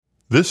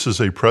This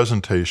is a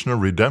presentation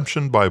of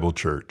Redemption Bible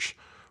Church.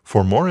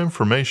 For more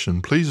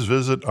information, please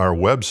visit our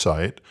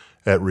website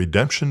at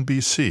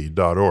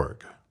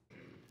redemptionbc.org.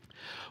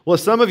 Well,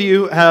 some of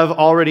you have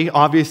already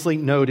obviously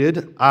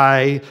noted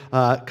I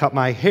cut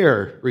my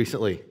hair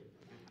recently.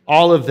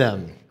 All of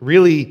them.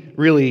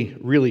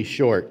 Really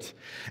short.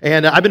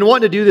 And I've been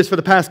wanting to do this for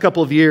the past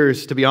couple of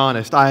years, to be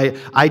honest.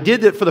 I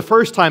did it for the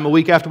first time a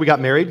week after we got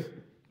married.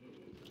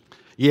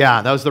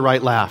 Yeah, that was the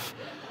right laugh.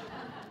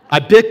 I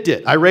bicked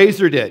it. I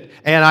razored it.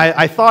 And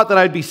I thought that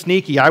I'd be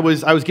sneaky. I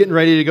was getting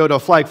ready to go to a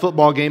flag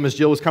football game as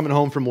Jill was coming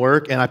home from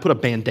work, and I put a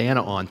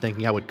bandana on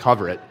thinking I would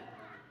cover it.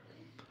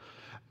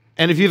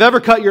 And if you've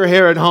ever cut your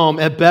hair at home,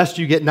 at best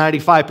you get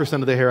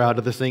 95% of the hair out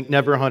of the sink,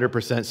 never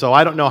 100%. So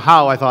I don't know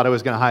how I thought I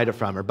was going to hide it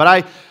from her.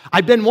 But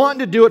I've been wanting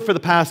to do it for the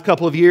past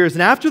couple of years.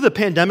 And after the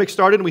pandemic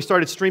started and we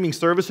started streaming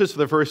services for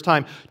the first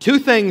time, two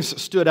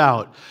things stood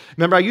out.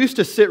 Remember, I used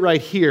to sit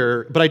right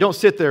here, but I don't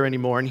sit there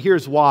anymore. And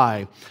here's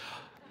why.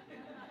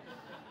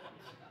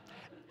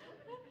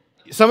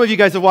 Some of you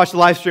guys have watched the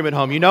live stream at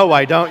home. You know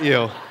why, don't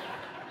you?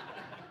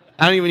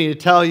 I don't even need to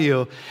tell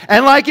you.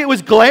 And like it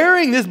was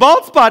glaring, this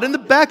bald spot in the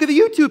back of the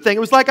YouTube thing. It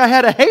was like I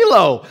had a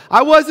halo.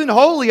 I wasn't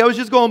holy. I was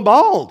just going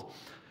bald.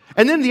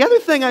 And then the other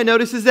thing I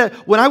noticed is that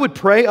when I would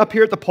pray up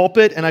here at the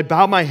pulpit and I'd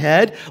bow my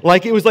head,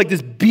 like it was like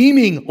this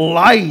beaming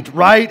light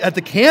right at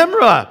the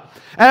camera.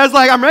 And I was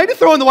like, I'm ready to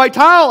throw in the white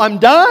towel. I'm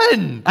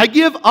done. I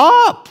give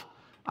up.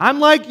 I'm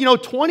like,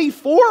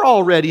 24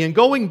 already and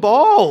going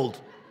bald.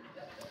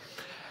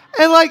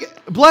 And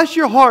like, bless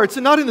your hearts,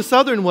 and not in the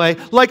southern way,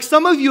 like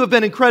some of you have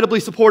been incredibly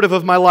supportive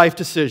of my life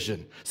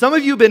decision. Some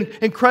of you have been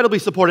incredibly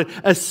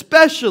supportive,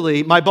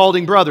 especially my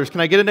balding brothers.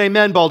 Can I get an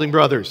amen, balding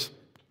brothers?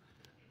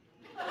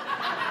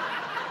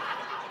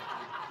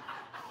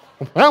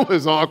 That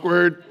was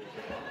awkward.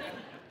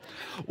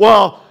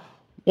 Well,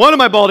 one of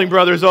my balding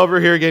brothers over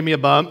here gave me a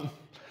bump.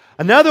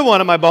 Another one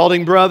of my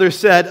balding brothers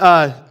said,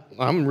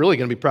 I'm really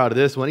going to be proud of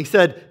this one. He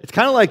said, it's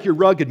kind of like your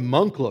rugged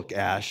monk look,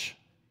 Ash.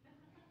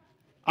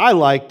 I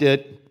liked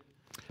it.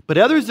 But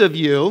others of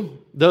you,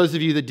 those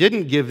of you that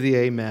didn't give the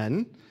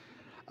amen,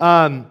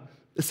 some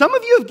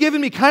of you have given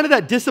me kind of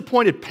that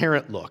disappointed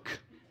parent look.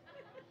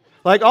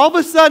 Like all of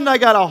a sudden I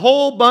got a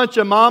whole bunch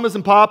of mamas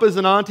and papas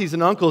and aunties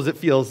and uncles, it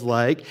feels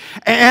like.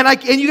 And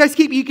you guys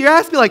you're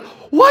asking like,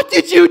 what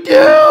did you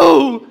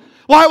do?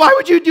 Why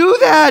would you do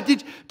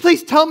that?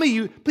 Please tell me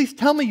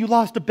you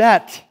lost a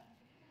bet.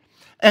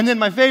 And then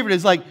my favorite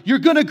is like, you're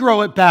going to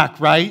grow it back,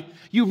 right?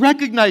 You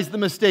recognize the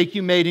mistake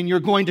you made and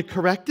you're going to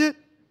correct it.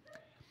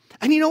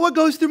 And you know what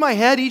goes through my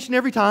head each and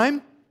every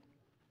time?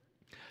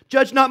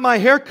 Judge not my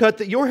haircut,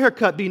 that your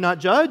haircut be not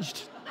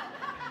judged.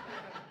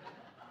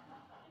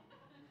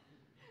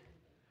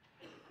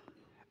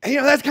 And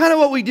that's kind of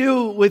what we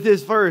do with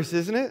this verse,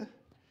 isn't it?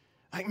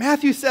 Like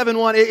Matthew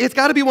 7:1, it's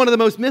got to be one of the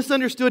most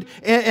misunderstood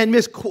and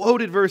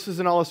misquoted verses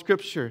in all of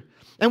Scripture.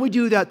 And we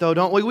do that though,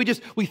 don't we?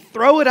 We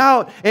throw it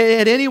out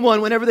at anyone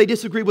whenever they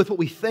disagree with what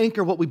we think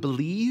or what we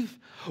believe.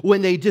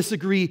 When they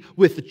disagree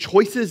with the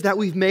choices that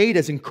we've made,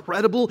 as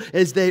incredible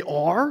as they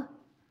are.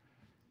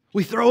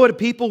 We throw it at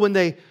people when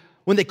they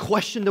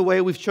question the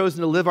way we've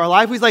chosen to live our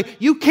life. We're like,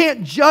 you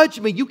can't judge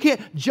me. You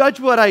can't judge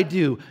what I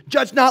do.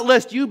 Judge not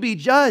lest you be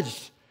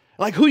judged.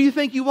 Like, who do you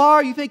think you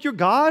are? You think you're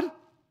God?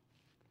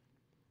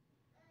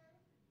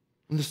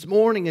 And this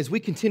morning, as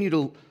we continue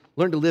to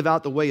learn to live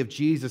out the way of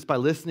Jesus by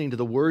listening to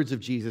the words of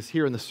Jesus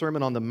here in the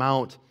Sermon on the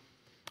Mount,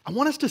 I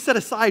want us to set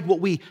aside what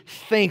we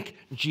think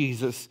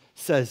Jesus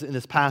says in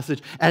this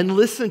passage and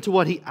listen to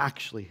what he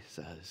actually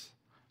says.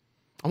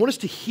 I want us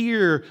to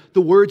hear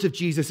the words of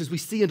Jesus as we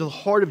see into the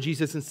heart of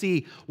Jesus and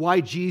see why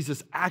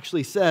Jesus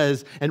actually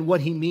says and what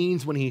he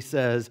means when he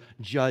says,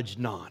 judge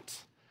not.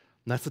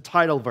 And that's the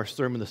title of our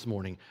sermon this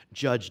morning,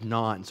 Judge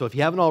Not. And so if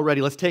you haven't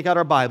already, let's take out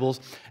our Bibles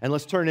and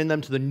let's turn in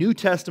them to the New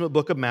Testament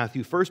book of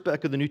Matthew, first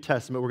book of the New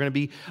Testament. We're going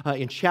to be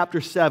in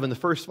chapter 7, the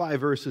first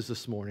 5 verses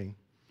this morning.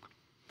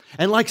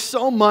 And like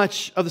so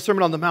much of the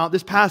Sermon on the Mount,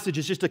 this passage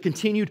is just a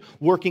continued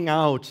working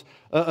out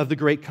of the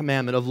great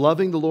commandment of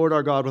loving the Lord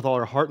our God with all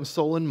our heart and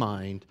soul and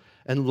mind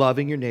and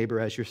loving your neighbor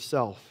as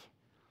yourself.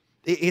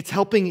 It's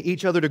helping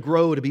each other to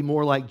grow to be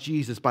more like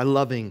Jesus by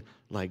loving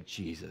like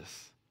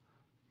Jesus.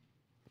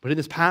 But in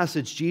this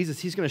passage, Jesus,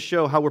 he's going to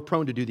show how we're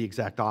prone to do the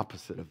exact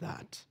opposite of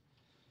that.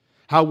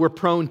 How we're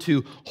prone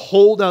to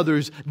hold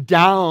others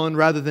down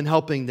rather than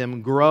helping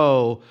them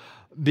grow,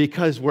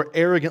 because we're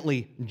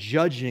arrogantly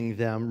judging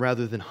them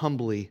rather than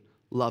humbly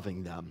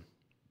loving them.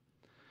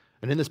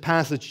 And in this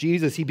passage,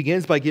 Jesus, he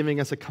begins by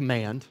giving us a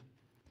command.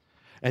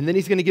 And then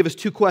he's going to give us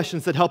 2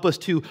 questions that help us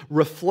to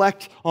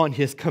reflect on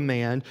his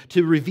command,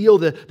 to reveal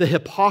the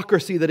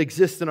hypocrisy that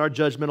exists in our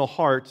judgmental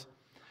heart.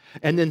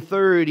 And then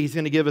third, he's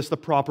going to give us the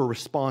proper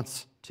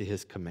response to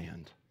his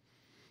command.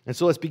 And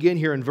so let's begin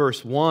here in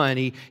verse 1.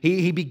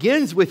 He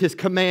begins with his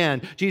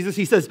command. Jesus,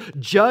 he says,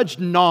 judge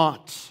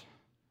not.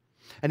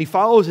 And he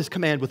follows his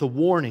command with a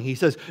warning. He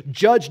says,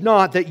 judge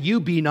not that you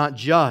be not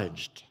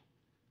judged.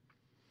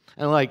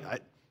 And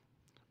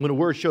when a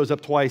word shows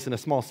up twice in a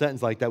small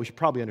sentence like that, we should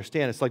probably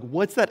understand. It's like,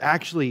 what's that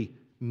actually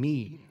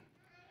mean?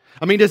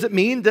 I mean, does it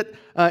mean that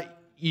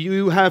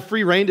you have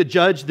free reign to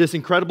judge this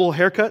incredible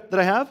haircut that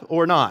I have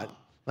or not?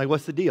 Like,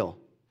 what's the deal?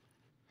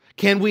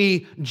 Can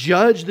we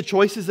judge the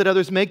choices that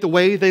others make, the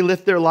way they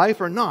live their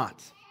life or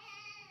not?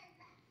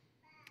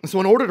 And so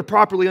in order to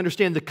properly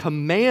understand the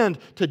command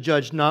to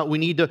judge not, we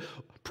need to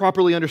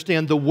properly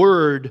understand the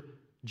word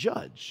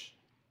judge.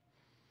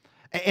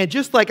 And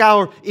just like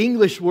our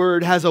English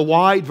word has a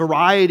wide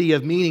variety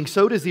of meanings,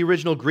 so does the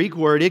original Greek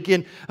word. It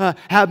can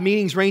have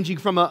meanings ranging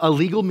from a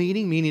legal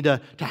meaning, meaning to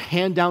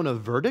hand down a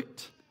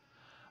verdict,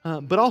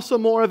 but also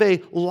more of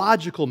a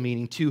logical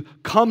meaning, to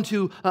come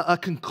to a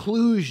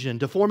conclusion,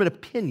 to form an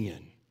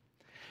opinion.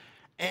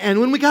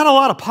 And when we got a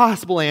lot of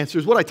possible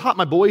answers, what I taught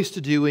my boys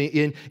to do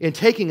in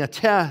taking a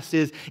test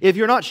is, if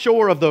you're not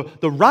sure of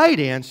the right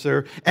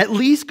answer, at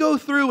least go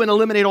through and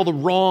eliminate all the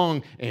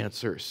wrong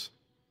answers.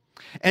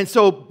 And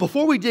so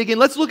before we dig in,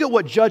 let's look at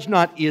what judge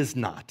not is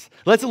not.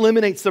 Let's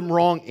eliminate some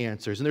wrong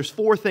answers. And there's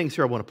 4 things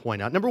here I want to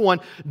point out. Number 1,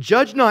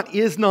 judge not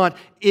is not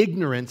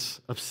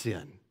ignorance of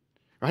sin.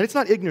 Right? It's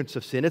not ignorance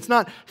of sin. It's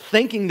not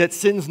thinking that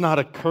sin's not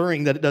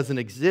occurring, that it doesn't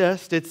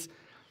exist.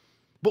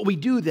 But we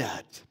do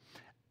that.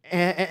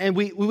 And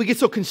we get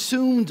so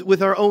consumed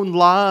with our own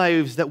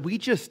lives that we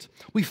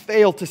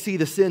fail to see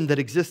the sin that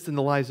exists in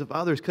the lives of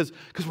others because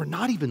we're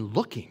not even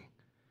looking.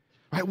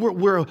 Right?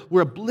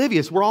 We're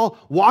oblivious. We're all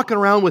walking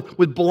around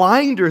with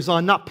blinders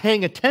on, not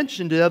paying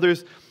attention to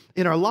others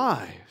in our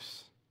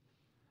lives.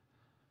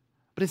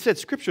 But instead,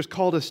 Scripture's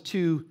called us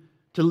to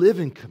live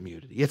in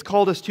community. It's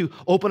called us to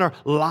open our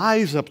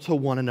lives up to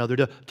one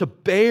another, to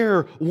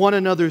bear one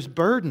another's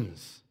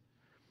burdens.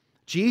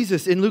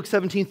 Jesus, in Luke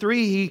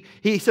 17:3,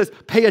 he says,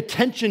 pay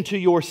attention to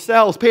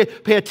yourselves,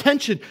 pay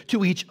attention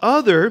to each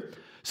other,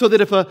 so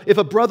that if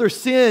a brother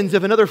sins,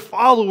 if another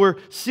follower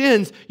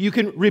sins, you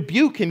can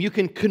rebuke him, you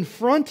can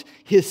confront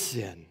his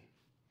sin.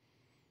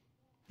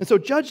 And so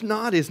judge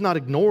not is not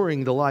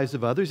ignoring the lives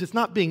of others. It's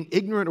not being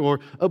ignorant or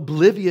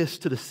oblivious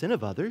to the sin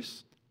of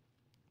others.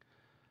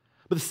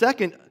 But the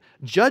second,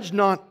 judge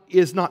not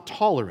is not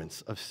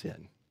tolerance of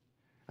sin.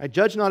 Right?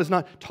 Judge not is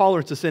not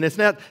tolerance of sin. It's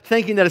not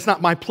thinking that it's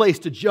not my place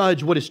to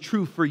judge what is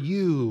true for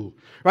you.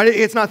 Right?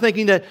 It's not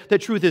thinking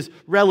that truth is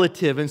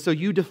relative, and so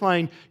you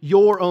define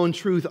your own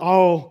truth,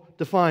 I'll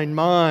define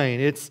mine.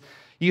 It's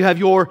you have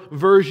your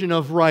version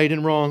of right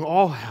and wrong,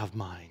 I'll have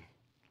mine.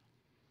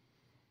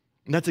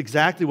 And that's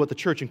exactly what the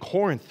church in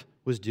Corinth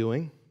was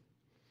doing.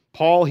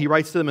 Paul, he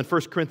writes to them in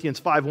 1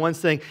 Corinthians 5:1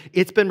 saying,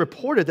 it's been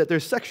reported that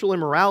there's sexual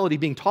immorality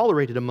being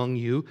tolerated among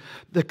you,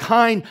 the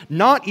kind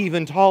not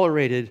even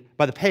tolerated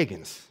by the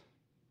pagans.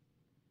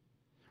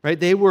 Right?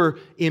 They were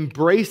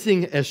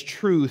embracing as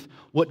truth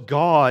what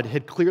God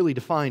had clearly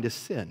defined as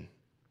sin.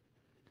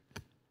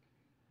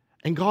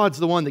 And God's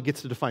the one that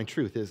gets to define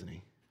truth, isn't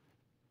he?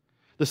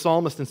 The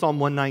psalmist in Psalm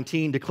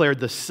 119 declared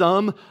the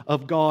sum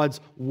of God's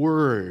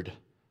word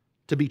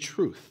to be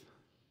truth.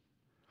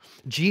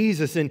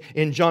 Jesus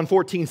in John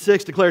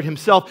 14:6 declared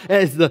himself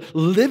as the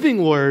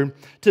living word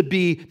to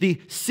be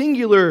the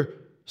singular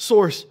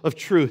source of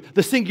truth,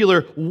 the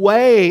singular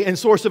way and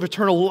source of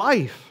eternal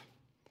life.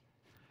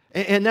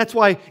 And that's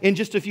why in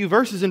just a few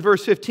verses, in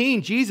verse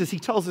 15, Jesus, he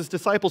tells his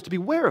disciples to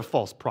beware of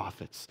false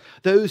prophets,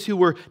 those who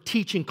were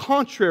teaching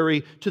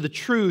contrary to the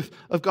truth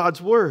of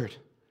God's word.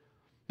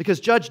 Because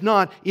judge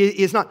not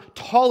is not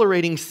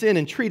tolerating sin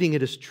and treating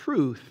it as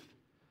truth,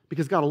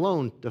 because God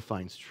alone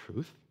defines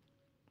truth.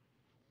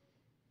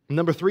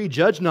 Number 3,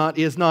 judge not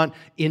is not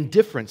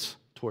indifference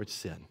towards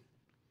sin.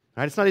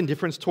 Right? It's not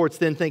indifference towards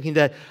sin, thinking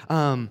that,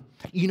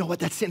 you know what,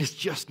 that sin is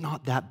just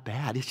not that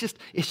bad. It's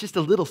just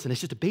a little sin. It's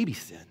just a baby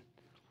sin.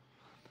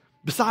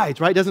 Besides,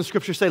 right, doesn't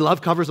Scripture say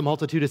love covers a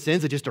multitude of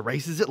sins? It just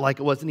erases it like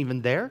it wasn't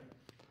even there.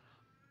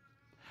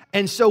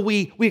 And so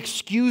we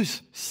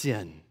excuse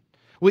sin.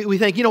 We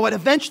think, you know what,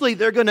 eventually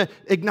they're going to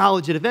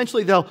acknowledge it.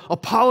 Eventually they'll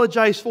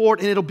apologize for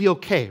it and it'll be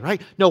okay,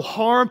 right? No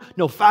harm,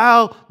 no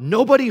foul,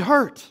 nobody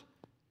hurt.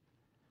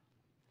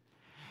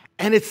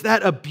 And it's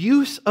that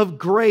abuse of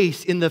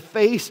grace in the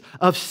face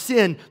of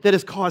sin that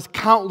has caused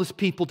countless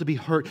people to be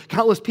hurt,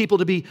 countless people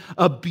to be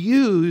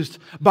abused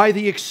by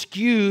the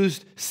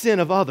excused sin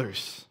of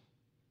others.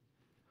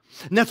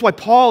 And that's why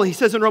Paul, he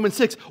says in Romans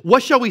 6,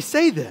 what shall we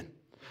say then?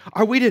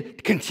 Are we to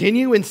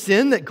continue in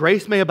sin that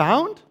grace may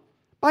abound?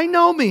 By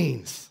no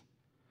means.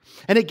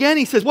 And again,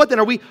 he says, what then?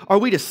 Are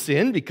we to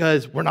sin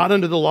because we're not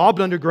under the law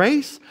but under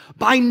grace?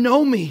 By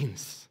no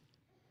means.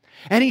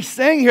 And he's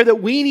saying here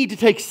that we need to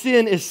take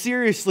sin as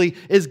seriously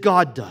as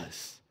God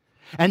does.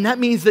 And that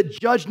means that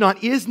judge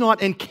not is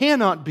not and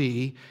cannot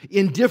be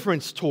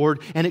indifference toward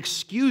and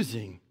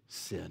excusing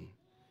sin.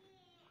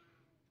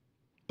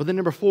 But then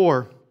number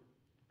 4,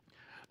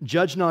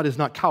 judge not is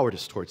not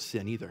cowardice towards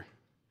sin either.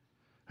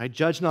 Right?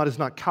 Judge not is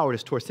not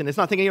cowardice towards sin. It's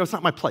not thinking, it's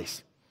not my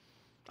place.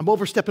 I'm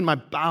overstepping my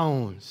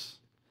bounds.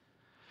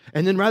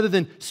 And then rather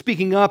than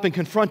speaking up and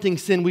confronting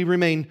sin, we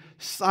remain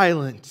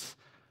silent,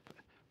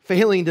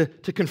 failing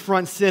to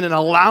confront sin and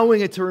allowing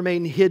it to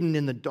remain hidden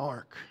in the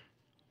dark.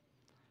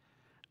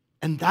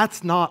 And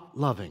that's not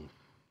loving.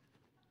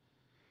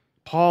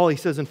 Paul, he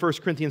says in 1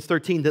 Corinthians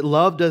 13 that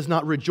love does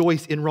not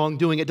rejoice in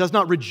wrongdoing. It does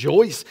not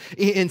rejoice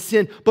in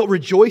sin, but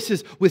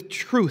rejoices with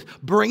truth,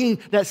 bringing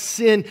that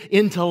sin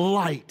into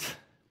light.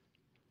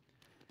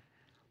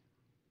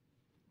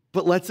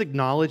 But let's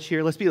acknowledge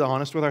here, let's be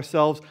honest with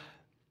ourselves,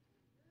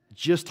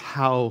 just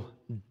how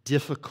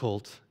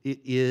difficult it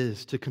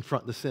is to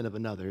confront the sin of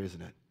another,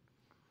 isn't it?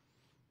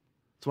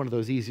 It's one of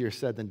those easier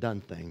said than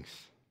done things.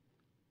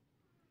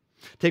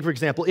 Take, for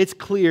example, it's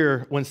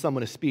clear when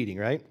someone is speeding,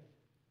 right?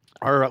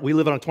 We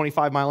live on a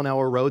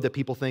 25-mile-an-hour road that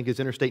people think is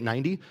Interstate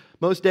 90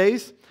 most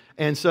days.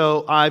 And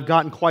so I've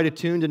gotten quite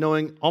attuned to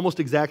knowing almost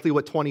exactly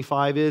what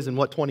 25 is and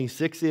what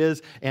 26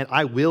 is. And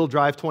I will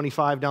drive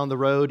 25 down the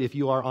road if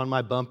you are on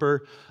my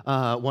bumper.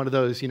 One of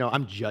those,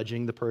 I'm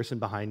judging the person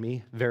behind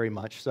me, very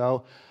much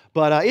so.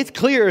 But it's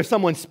clear if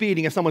someone's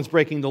speeding, if someone's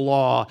breaking the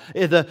law.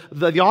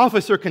 The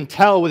officer can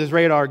tell with his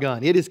radar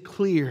gun. It is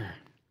clear.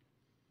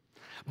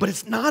 But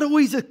it's not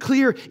always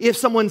clear if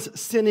someone's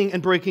sinning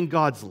and breaking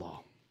God's law.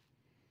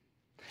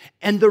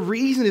 And the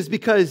reason is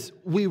because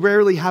we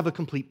rarely have a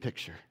complete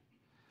picture.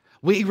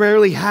 We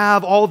rarely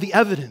have all the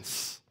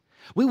evidence.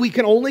 We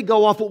can only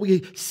go off what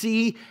we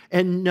see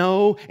and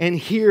know and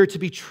hear to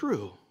be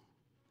true.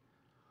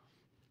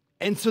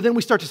 And so then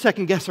we start to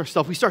second guess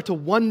ourselves. We start to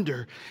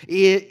wonder,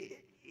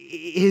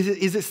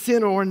 is it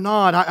sin or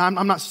not?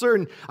 I'm not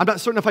certain. I'm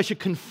not certain if I should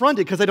confront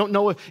it because I don't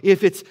know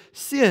if it's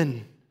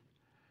sin.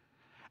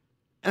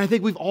 And I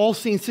think we've all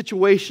seen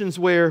situations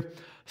where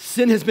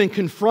sin has been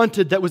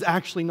confronted that was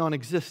actually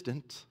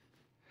non-existent.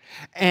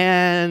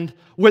 And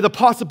where the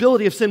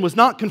possibility of sin was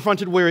not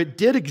confronted where it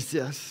did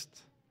exist.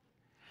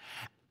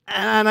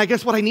 And I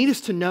guess what I need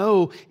us to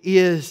know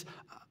is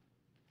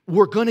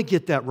we're going to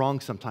get that wrong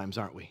sometimes,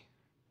 aren't we?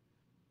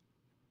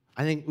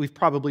 I think we've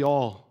probably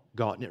all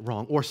gotten it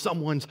wrong, or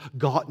someone's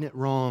gotten it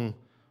wrong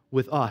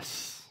with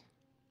us.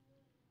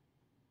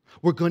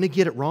 We're going to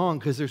get it wrong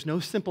because there's no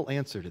simple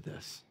answer to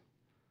this.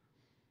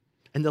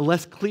 And the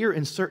less clear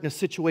and certain a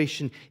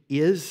situation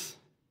is,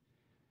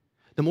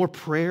 the more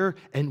prayer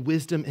and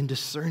wisdom and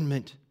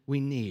discernment we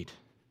need.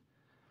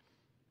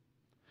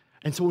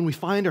 And so when we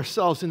find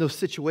ourselves in those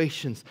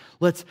situations,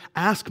 let's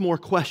ask more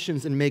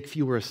questions and make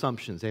fewer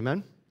assumptions.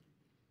 Amen?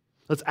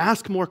 Let's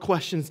ask more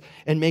questions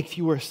and make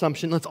fewer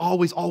assumptions. Let's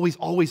always, always,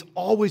 always,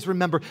 always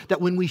remember that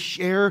when we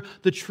share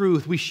the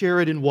truth, we share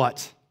it in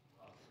what?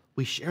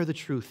 We share the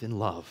truth in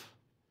love.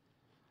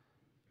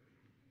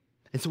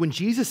 And so when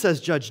Jesus says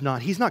judge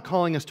not, he's not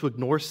calling us to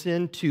ignore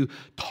sin, to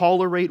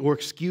tolerate or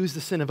excuse the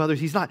sin of others.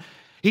 He's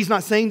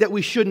not saying that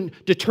we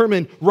shouldn't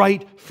determine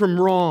right from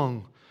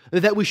wrong,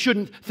 that we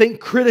shouldn't think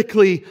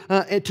critically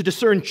to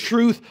discern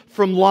truth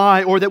from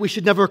lie, or that we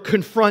should never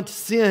confront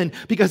sin,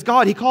 because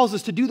God, he calls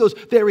us to do those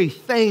very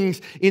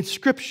things in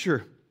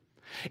Scripture.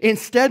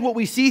 Instead, what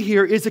we see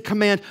here is a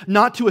command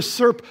not to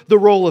usurp the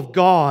role of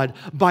God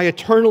by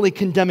eternally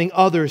condemning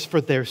others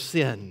for their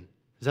sin.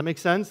 Does that make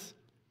sense?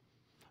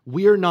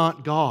 We're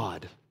not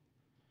God.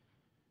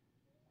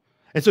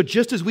 And so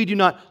just as we do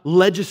not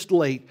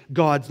legislate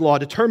God's law,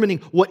 determining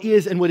what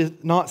is and what is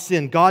not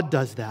sin, God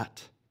does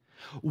that.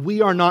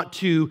 We are not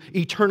to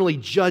eternally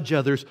judge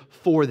others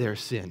for their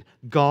sin.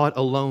 God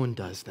alone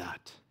does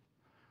that.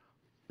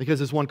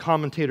 Because as one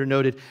commentator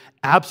noted,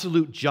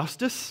 absolute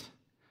justice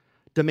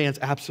demands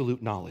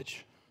absolute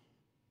knowledge.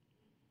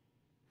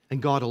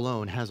 And God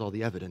alone has all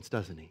the evidence,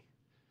 doesn't he?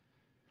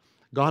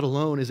 God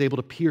alone is able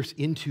to pierce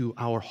into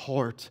our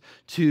heart,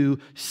 to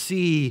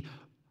see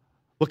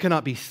what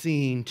cannot be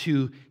seen,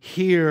 to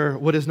hear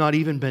what has not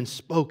even been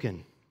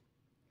spoken.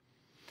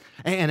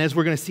 And as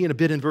we're going to see in a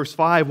bit in verse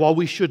 5, while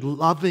we should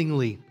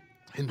lovingly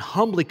and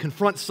humbly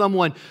confront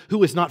someone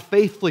who is not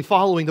faithfully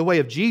following the way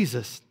of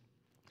Jesus,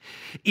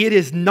 it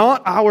is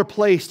not our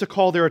place to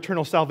call their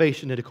eternal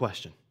salvation into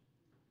question.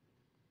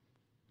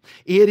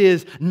 It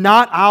is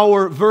not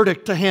our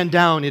verdict to hand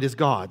down, it is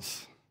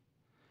God's.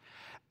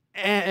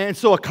 And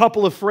so a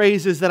couple of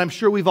phrases that I'm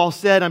sure we've all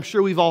said, I'm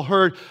sure we've all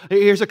heard.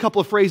 Here's a couple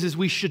of phrases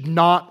we should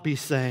not be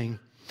saying.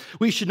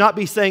 We should not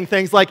be saying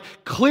things like,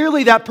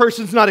 clearly that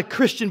person's not a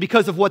Christian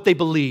because of what they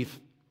believe.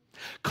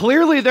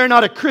 Clearly they're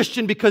not a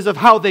Christian because of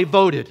how they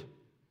voted.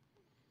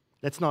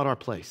 That's not our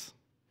place.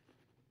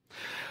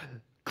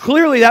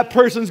 Clearly that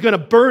person's going to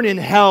burn in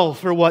hell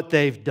for what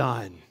they've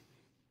done.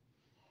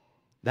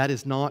 That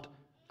is not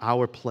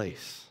our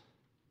place.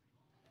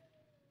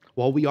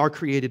 While we are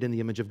created in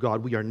the image of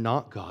God, we are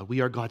not God. We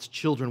are God's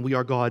children. We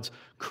are God's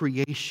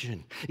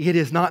creation. It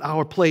is not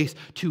our place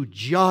to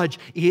judge.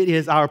 It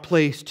is our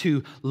place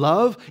to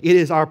love. It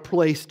is our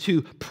place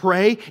to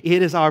pray.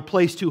 It is our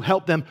place to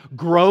help them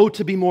grow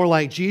to be more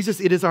like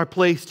Jesus. It is our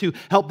place to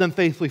help them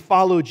faithfully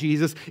follow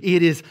Jesus.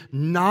 It is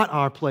not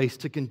our place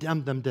to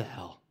condemn them to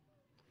hell.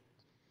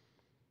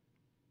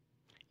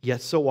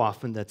 Yet so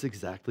often that's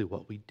exactly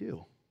what we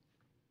do.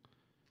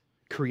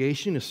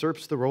 Creation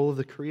usurps the role of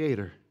the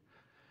Creator.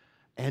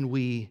 And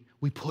we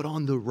put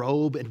on the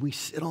robe and we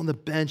sit on the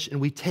bench and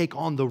we take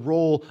on the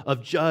role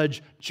of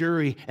judge,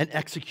 jury, and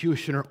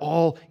executioner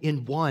all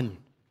in one.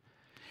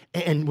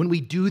 And when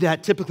we do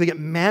that, typically it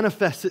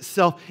manifests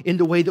itself in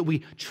the way that we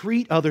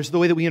treat others, the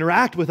way that we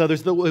interact with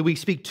others, the way we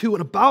speak to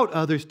and about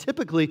others,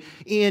 typically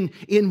in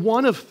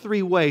one of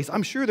three ways.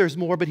 I'm sure there's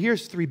more, but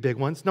here's three big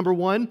ones. Number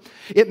one,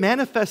 it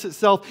manifests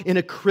itself in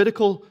a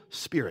critical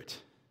spirit,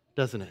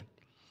 doesn't it?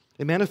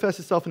 It manifests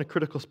itself in a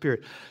critical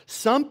spirit.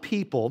 Some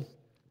people,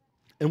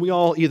 and we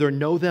all either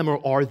know them or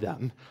are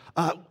them,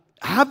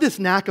 have this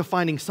knack of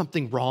finding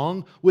something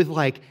wrong with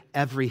like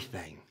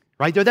everything.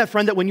 Right? They're that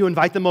friend that when you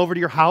invite them over to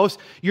your house,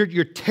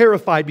 you're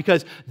terrified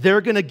because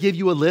they're going to give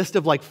you a list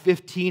of like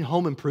 15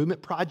 home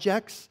improvement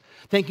projects,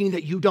 thinking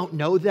that you don't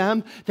know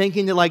them,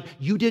 thinking that like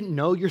you didn't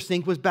know your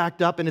sink was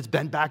backed up and it's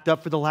been backed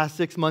up for the last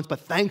 6 months,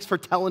 but thanks for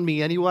telling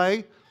me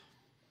anyway.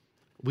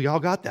 We all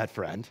got that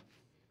friend.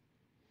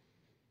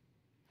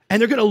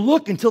 And they're going to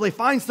look until they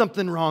find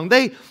something wrong.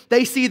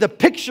 They see the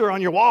picture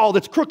on your wall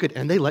that's crooked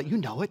and they let you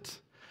know it.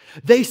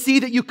 They see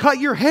that you cut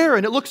your hair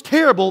and it looks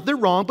terrible. They're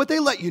wrong, but they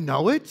let you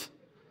know it.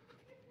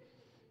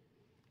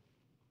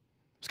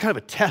 It's kind of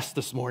a test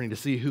this morning to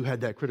see who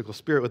had that critical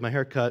spirit with my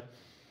haircut.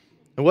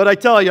 And what I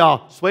tell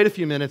y'all, just wait a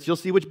few minutes, you'll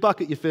see which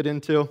bucket you fit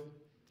into.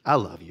 I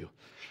love you.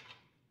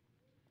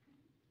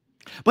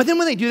 But then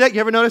when they do that, you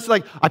ever notice,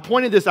 like, I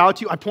pointed this out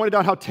to you. I pointed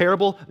out how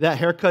terrible that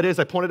haircut is.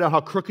 I pointed out how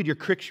crooked your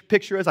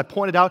picture is. I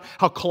pointed out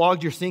how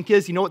clogged your sink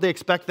is. You know what they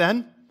expect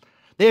then?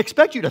 They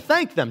expect you to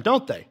thank them,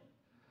 don't they?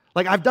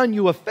 Like, I've done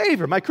you a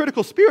favor. My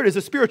critical spirit is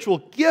a spiritual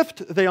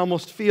gift, they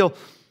almost feel.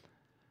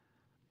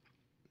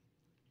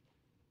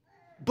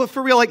 But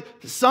for real, like,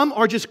 some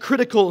are just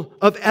critical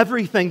of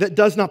everything that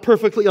does not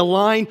perfectly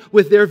align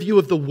with their view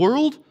of the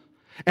world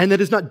and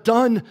that is not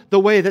done the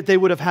way that they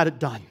would have had it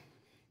done.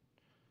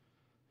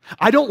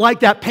 I don't like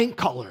that paint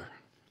color.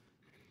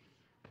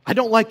 I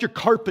don't like your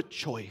carpet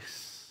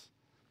choice.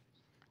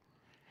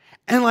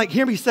 And like,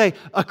 hear me say,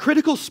 a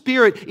critical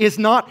spirit is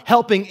not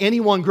helping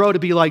anyone grow to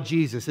be like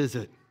Jesus, is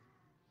it?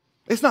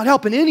 It's not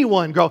helping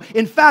anyone grow.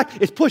 In fact,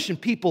 it's pushing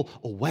people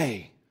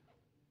away.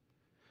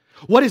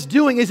 What it's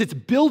doing is it's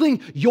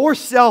building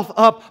yourself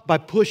up by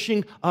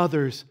pushing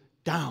others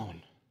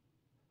down.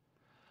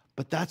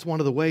 But that's one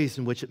of the ways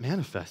in which it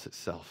manifests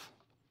itself.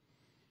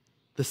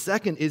 The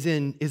second is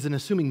in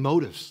assuming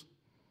motives.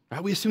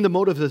 Right? We assume the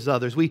motives of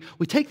others. We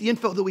take the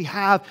info that we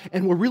have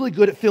and we're really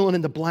good at filling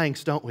in the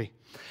blanks, don't we?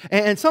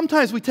 And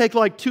sometimes we take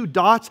like two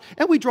dots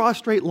and we draw a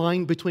straight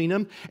line between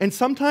them. And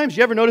sometimes,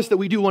 you ever notice that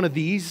we do one of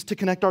these to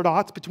connect our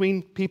dots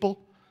between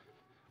people?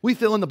 We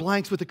fill in the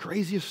blanks with the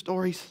craziest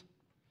stories.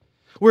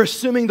 We're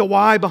assuming the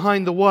why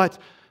behind the what.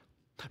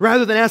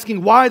 Rather than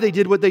asking why they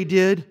did what they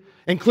did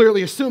and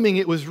clearly assuming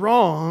it was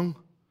wrong,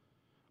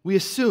 we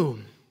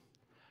assume.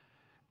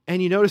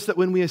 And you notice that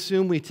when we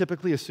assume, we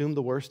typically assume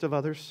the worst of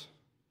others.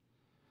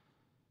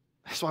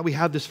 That's why we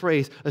have this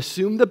phrase,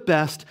 assume the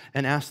best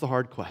and ask the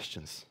hard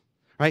questions.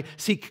 Right?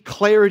 Seek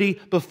clarity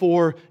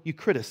before you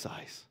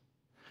criticize.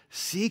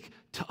 Seek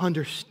to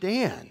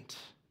understand.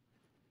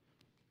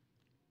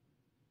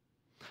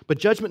 But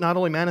judgment not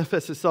only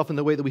manifests itself in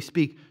the way that we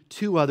speak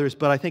to others,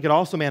 but I think it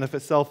also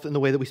manifests itself in the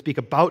way that we speak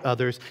about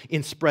others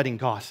in spreading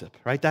gossip,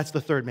 right? That's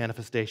the third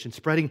manifestation,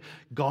 spreading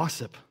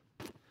gossip.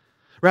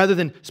 Rather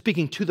than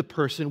speaking to the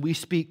person, we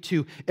speak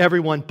to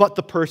everyone but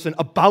the person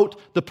about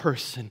the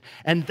person.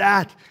 And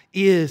that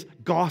is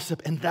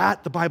gossip, and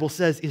that, the Bible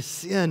says, is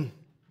sin.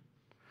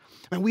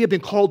 And we have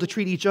been called to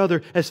treat each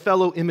other as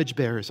fellow image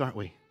bearers, aren't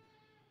we?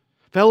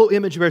 Fellow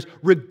image bearers,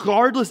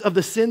 regardless of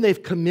the sin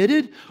they've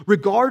committed,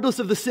 regardless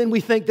of the sin we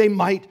think they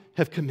might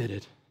have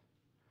committed.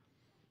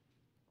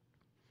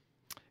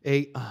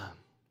 A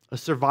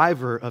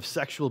survivor of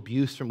sexual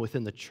abuse from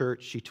within the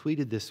church, she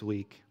tweeted this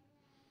week,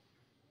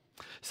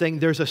 saying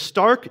there's a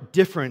stark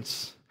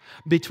difference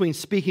between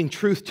speaking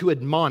truth to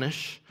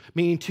admonish,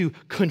 meaning to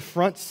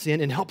confront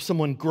sin and help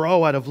someone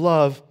grow out of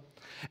love,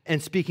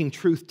 and speaking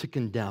truth to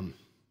condemn.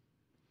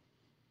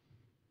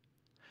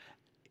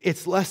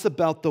 It's less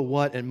about the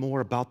what and more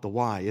about the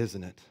why,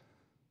 isn't it?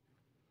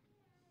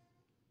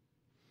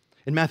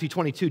 In Matthew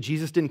 22,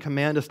 Jesus didn't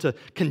command us to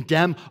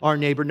condemn our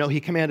neighbor. No, he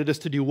commanded us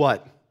to do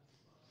what?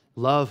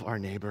 Love our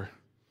neighbor.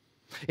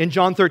 In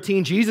John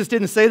 13, Jesus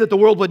didn't say that the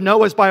world would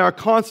know us by our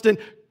constant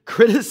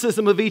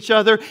criticism of each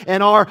other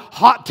and our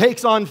hot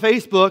takes on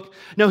Facebook.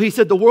 No, he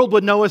said the world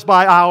would know us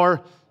by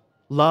our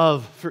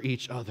love for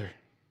each other.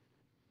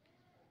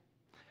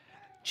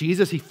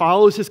 Jesus, he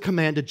follows his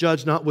command to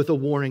judge not with a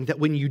warning that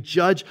when you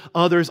judge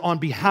others on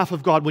behalf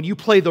of God, when you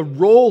play the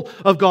role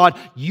of God,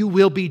 you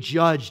will be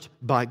judged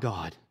by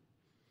God.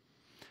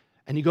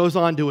 And he goes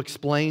on to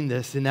explain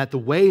this in that the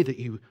way that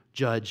you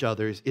judge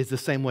others is the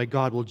same way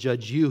God will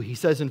judge you. He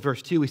says in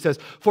verse 2, he says,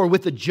 for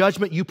with the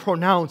judgment you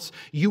pronounce,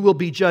 you will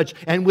be judged.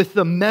 And with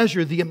the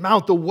measure, the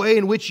amount, the way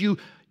in which you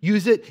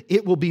use it,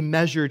 it will be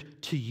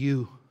measured to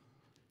you.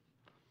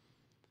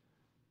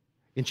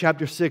 In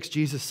chapter 6,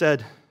 Jesus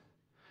said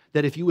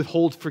that if you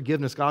withhold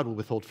forgiveness, God will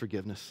withhold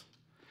forgiveness.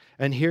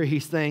 And here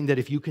he's saying that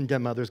if you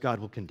condemn others, God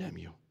will condemn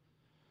you.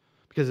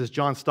 Because as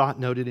John Stott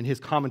noted in his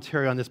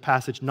commentary on this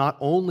passage, not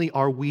only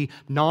are we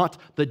not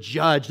the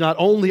judge, not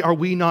only are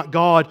we not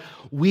God,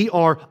 we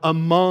are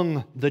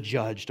among the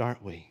judged,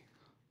 aren't we?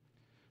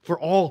 For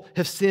all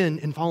have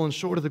sinned and fallen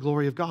short of the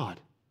glory of God.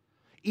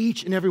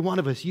 Each and every one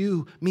of us,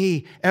 you,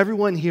 me,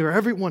 everyone here,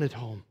 everyone at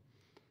home.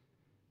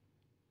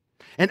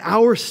 And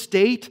our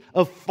state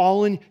of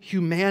fallen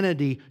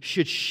humanity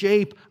should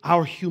shape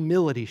our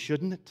humility,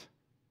 shouldn't it?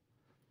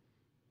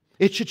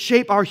 It should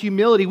shape our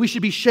humility. We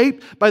should be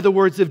shaped by the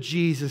words of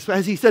Jesus.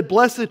 As he said,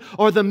 blessed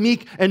are the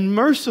meek and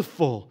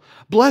merciful.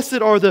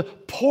 Blessed are the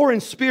poor in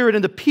spirit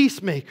and the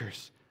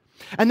peacemakers.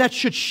 And that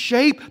should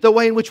shape the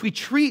way in which we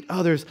treat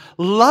others,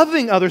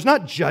 loving others,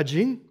 not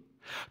judging,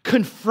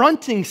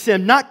 confronting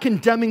sin, not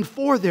condemning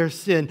for their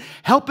sin,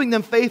 helping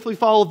them faithfully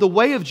follow the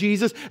way of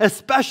Jesus,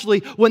 especially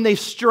when they've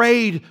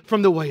strayed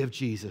from the way of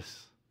Jesus.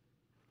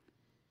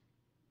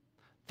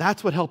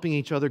 That's what helping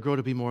each other grow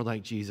to be more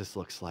like Jesus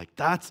looks like.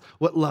 That's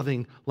what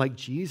loving like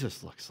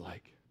Jesus looks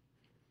like.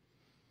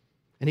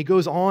 And he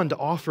goes on to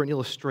offer an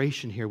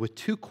illustration here with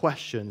two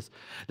questions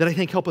that I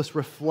think help us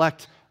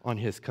reflect on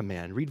his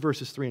command. Read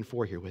verses 3 and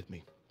 4 here with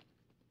me.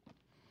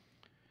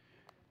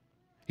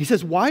 He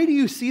says, why do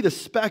you see the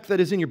speck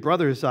that is in your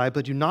brother's eye,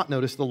 but do not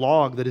notice the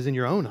log that is in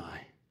your own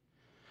eye?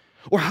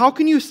 Or how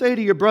can you say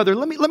to your brother,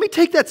 let me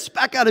take that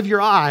speck out of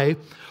your eye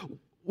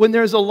when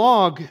there's a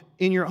log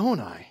in your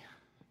own eye?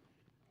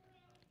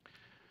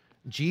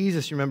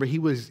 Jesus, remember, he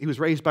was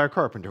raised by a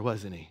carpenter,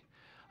 wasn't he?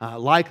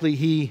 Likely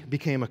he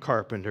became a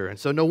carpenter. And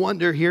so no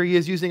wonder here he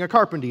is using a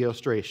carpentry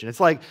illustration. It's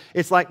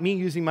like me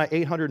using my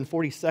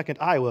 842nd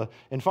Iowa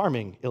and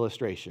farming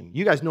illustration.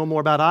 You guys know more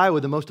about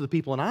Iowa than most of the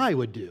people in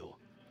Iowa do.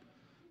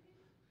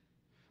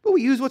 But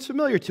we use what's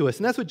familiar to us,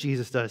 and that's what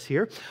Jesus does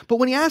here. But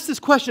when he asks this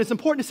question, it's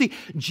important to see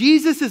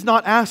Jesus is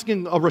not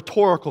asking a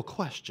rhetorical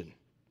question.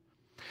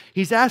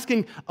 He's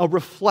asking a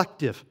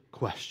reflective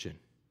question.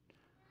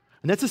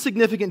 And that's a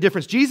significant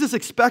difference. Jesus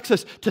expects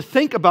us to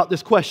think about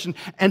this question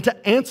and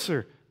to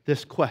answer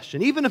this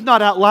question, even if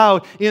not out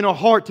loud in our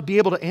heart, to be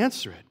able to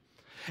answer it.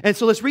 And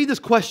so let's read this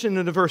question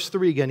in verse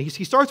 3 again.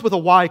 He starts with a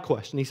why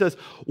question. He says,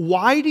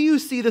 why do you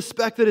see the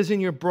speck that is in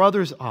your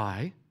brother's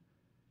eye,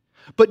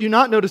 but do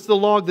not notice the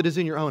log that is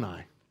in your own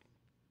eye?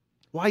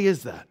 Why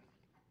is that?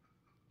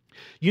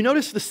 You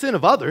notice the sin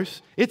of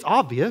others. It's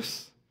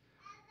obvious.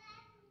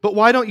 But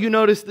why don't you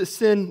notice the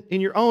sin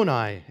in your own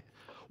eye?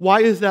 Why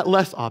is that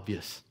less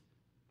obvious?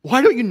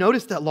 Why don't you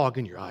notice that log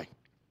in your eye?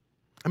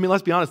 I mean,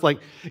 let's be honest, like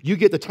you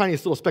get the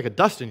tiniest little speck of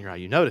dust in your eye,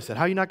 you notice it.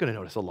 How are you not going to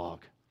notice a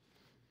log?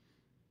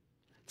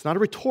 It's not a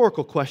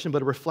rhetorical question,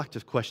 but a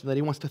reflective question that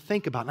he wants to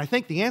think about. And I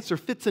think the answer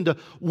fits into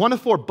one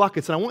of four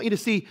buckets, and I want you to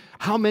see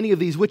how many of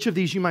these, which of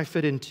these you might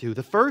fit into.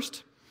 The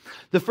first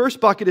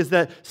bucket is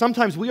that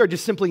sometimes we are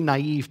just simply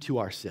naive to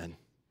our sin.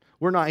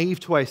 We're naive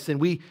to our sin.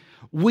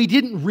 We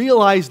didn't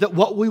realize that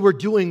what we were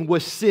doing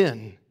was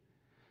sin.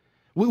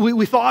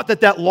 We thought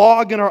that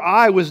log in our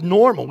eye was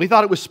normal. We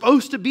thought it was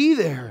supposed to be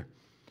there.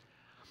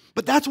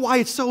 But that's why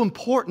it's so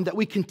important that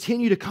we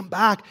continue to come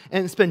back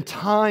and spend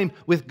time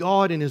with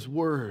God and His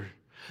Word.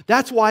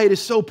 That's why it is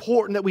so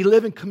important that we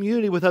live in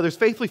community with others,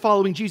 faithfully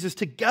following Jesus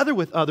together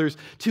with others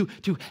to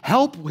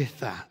help with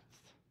that.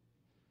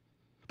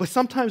 But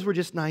sometimes we're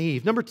just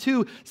naive. Number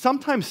two,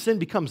 sometimes sin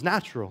becomes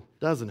natural,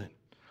 doesn't it?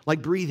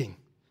 Like breathing.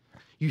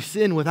 You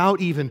sin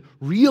without even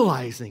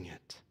realizing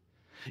it.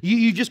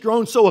 You've just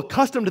grown so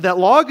accustomed to that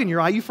log in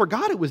your eye, you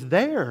forgot it was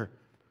there.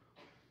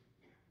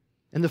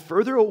 And the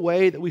further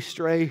away that we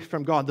stray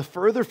from God, the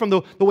further from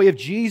the way of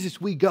Jesus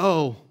we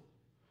go,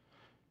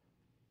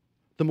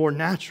 the more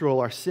natural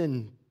our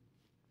sin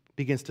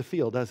begins to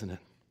feel, doesn't it?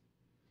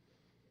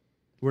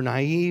 We're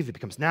naive, it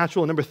becomes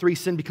natural. And number three,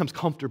 sin becomes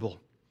comfortable.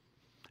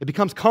 It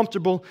becomes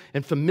comfortable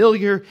and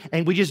familiar,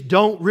 and we just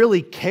don't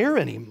really care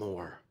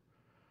anymore.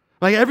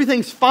 Like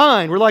everything's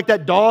fine. We're like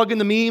that dog in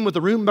the meme with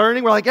the room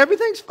burning. We're like,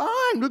 everything's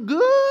fine. We're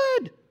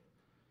good.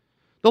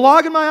 The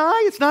log in my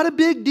eye, it's not a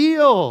big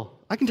deal.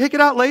 I can take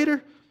it out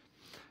later.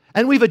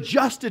 And we've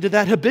adjusted to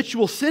that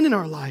habitual sin in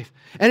our life.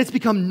 And it's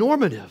become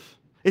normative.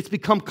 It's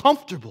become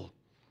comfortable.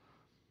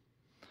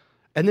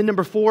 And then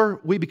number four,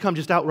 we become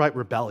just outright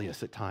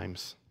rebellious at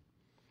times.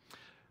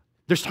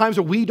 There's times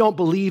where we don't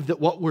believe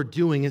that what we're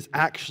doing is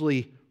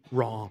actually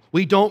wrong.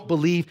 We don't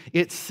believe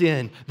it's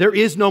sin. There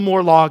is no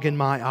more log in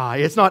my eye.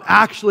 It's not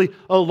actually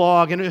a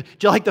log. And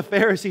just like the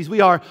Pharisees,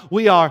 we are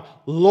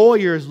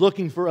lawyers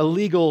looking for a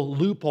legal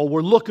loophole.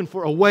 We're looking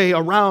for a way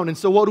around. And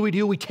so what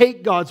do? We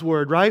take God's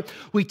word, right?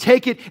 We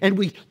take it and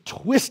we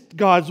twist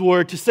God's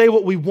word to say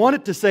what we want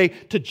it to say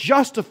to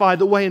justify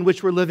the way in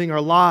which we're living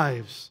our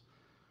lives.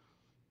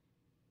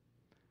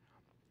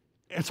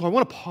 And so I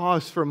want to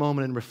pause for a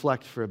moment and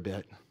reflect for a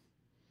bit.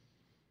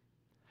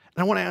 And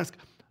I want to ask,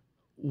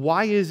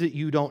 why is it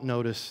you don't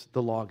notice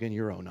the log in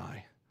your own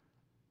eye?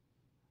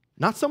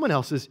 Not someone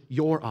else's,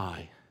 your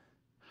eye.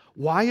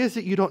 Why is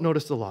it you don't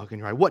notice the log in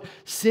your eye? What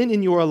sin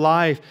in your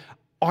life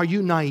are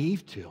you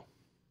naive to?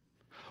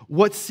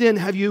 What sin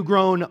have you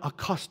grown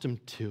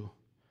accustomed to?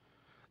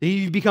 That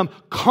you've become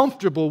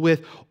comfortable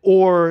with,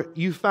 or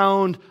you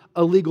found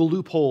a legal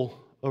loophole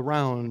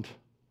around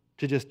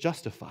to just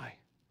justify?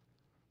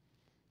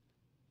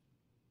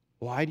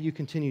 Why do you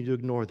continue to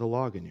ignore the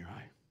log in your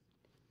eye?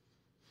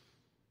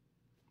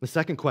 The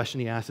second question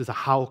he asks is a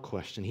how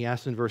question. He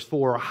asks in verse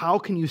 4, how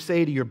can you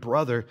say to your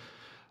brother,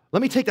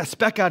 let me take that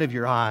speck out of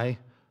your eye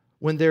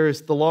when there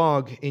is the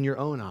log in your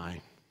own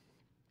eye?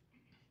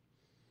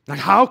 Like,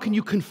 how can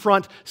you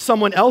confront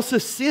someone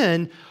else's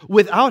sin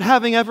without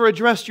having ever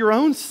addressed your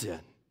own sin?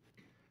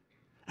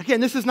 Again,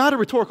 this is not a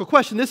rhetorical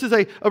question. This is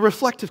a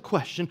reflective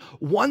question,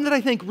 one that I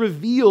think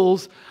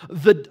reveals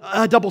the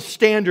double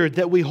standard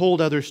that we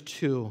hold others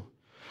to,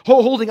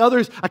 holding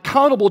others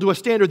accountable to a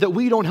standard that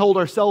we don't hold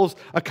ourselves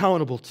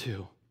accountable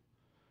to.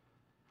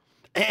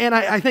 And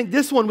I think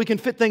this one, we can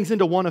fit things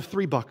into one of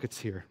three buckets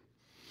here.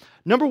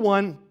 Number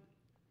one,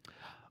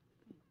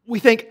 we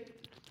think,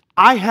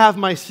 I have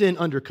my sin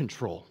under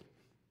control.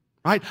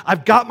 Right?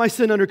 I've got my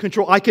sin under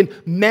control. I can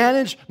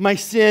manage my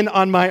sin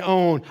on my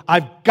own.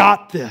 I've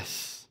got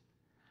this.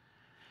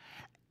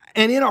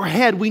 And in our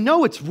head, we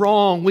know it's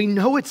wrong. We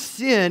know it's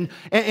sin.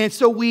 And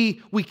so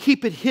we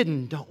keep it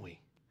hidden, don't we?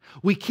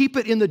 We keep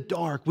it in the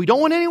dark. We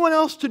don't want anyone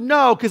else to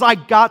know because I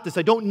got this.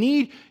 I don't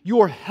need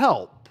your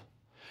help.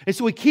 And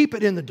so we keep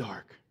it in the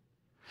dark.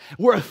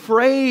 We're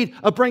afraid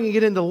of bringing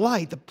it into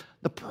light.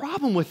 The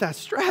problem with that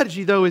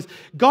strategy, though, is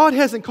God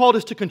hasn't called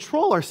us to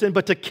control our sin,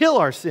 but to kill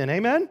our sin.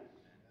 Amen?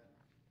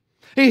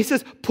 He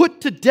says, put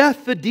to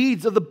death the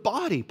deeds of the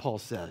body, Paul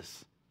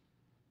says.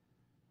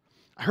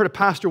 I heard a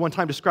pastor one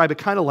time describe it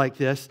kind of like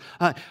this.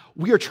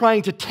 We are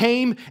trying to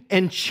tame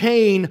and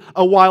chain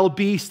a wild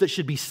beast that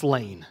should be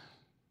slain.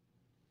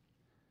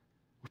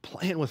 We're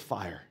playing with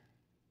fire,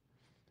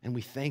 and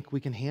we think we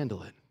can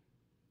handle it.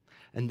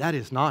 And that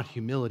is not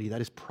humility.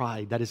 That is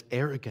pride. That is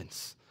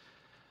arrogance.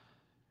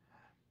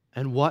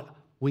 And what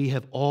we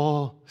have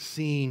all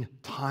seen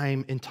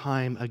time and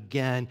time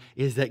again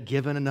is that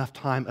given enough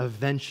time,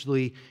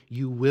 eventually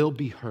you will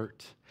be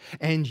hurt,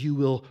 and you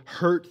will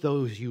hurt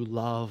those you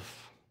love.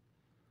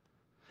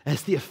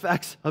 As the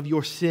effects of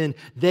your sin,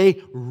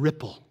 they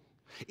ripple,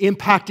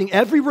 impacting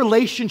every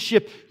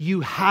relationship you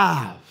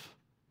have.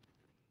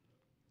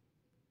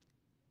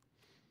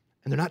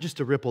 And they're not just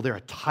a ripple, they're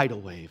a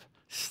tidal wave,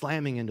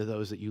 slamming into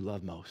those that you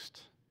love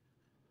most.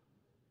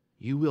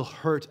 You will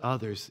hurt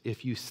others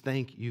if you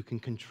think you can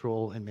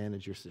control and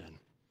manage your sin.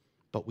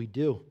 But we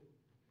do.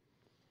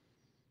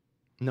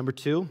 Number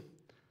two,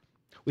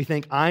 we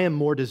think I am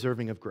more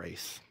deserving of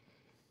grace.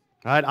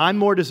 All right? I'm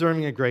more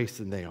deserving of grace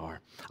than they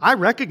are. I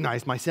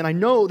recognize my sin. I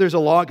know there's a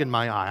log in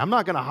my eye. I'm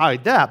not going to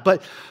hide that.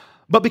 But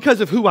because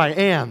of who I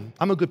am,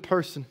 I'm a good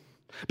person.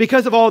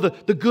 Because of all the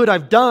good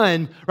I've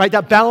done, right,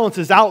 that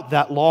balances out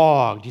that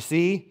log. Do you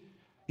see?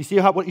 You see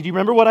do you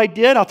remember what I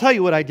did? I'll tell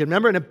you what I did.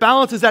 Remember? And it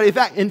balances out.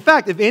 In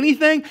fact, if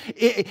anything,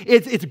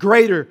 it's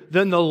greater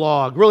than the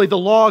log. Really, the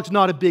log's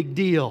not a big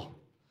deal.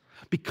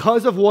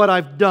 Because of what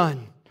I've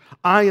done,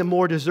 I am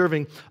more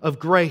deserving of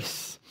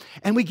grace.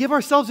 And we give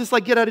ourselves this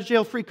like get out of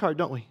jail free card,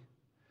 don't we?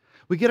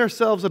 We get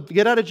ourselves a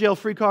get out of jail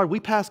free card.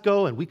 We pass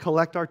go and we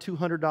collect our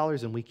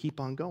 $200 and we keep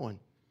on going.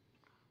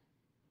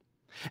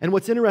 And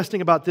what's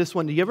interesting about this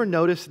one, do you ever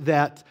notice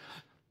that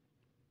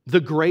the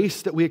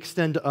grace that we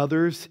extend to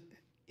others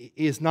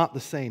is not the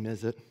same,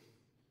 is it?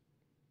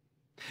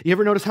 You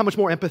ever notice how much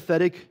more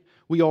empathetic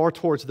we are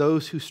towards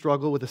those who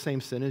struggle with the same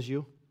sin as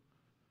you?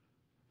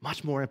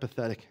 Much more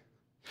empathetic.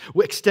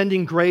 We're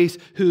extending grace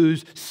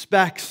whose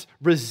specks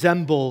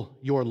resemble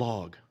your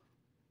log.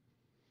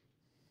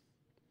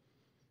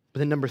 But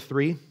then number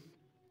three,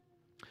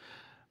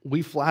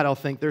 we flat out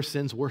think their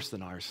sin's worse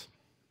than ours.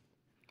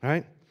 All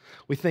right?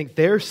 We think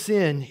their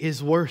sin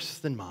is worse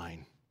than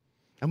mine.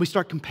 And we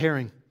start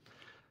comparing.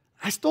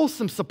 I stole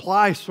some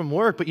supplies from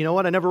work, but you know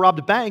what? I never robbed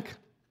a bank.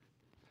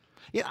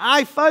 Yeah,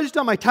 I fudged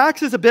on my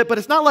taxes a bit, but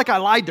it's not like I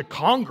lied to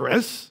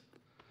Congress.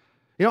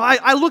 You know,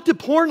 I looked at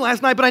porn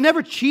last night, but I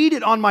never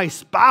cheated on my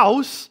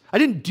spouse. I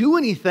didn't do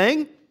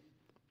anything.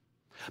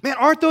 Man,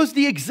 aren't those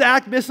the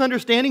exact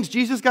misunderstandings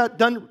Jesus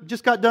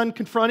just got done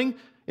confronting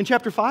in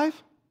chapter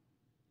 5?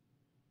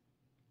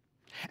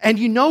 And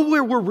you know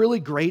where we're really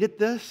great at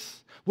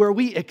this? Where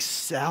we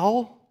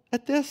excel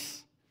at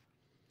this?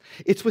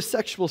 It's with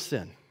sexual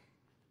sin.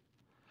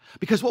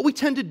 Because what we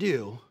tend to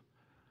do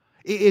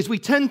is we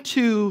tend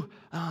to,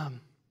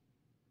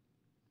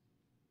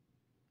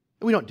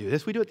 we don't do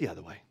this, we do it the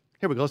other way.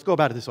 Here we go, let's go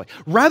about it this way.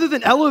 Rather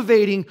than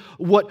elevating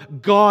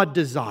what God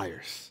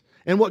desires,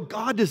 and what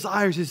God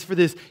desires is for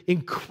this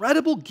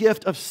incredible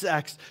gift of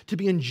sex to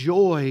be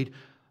enjoyed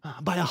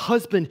by a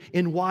husband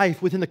and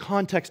wife within the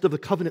context of the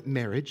covenant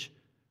marriage.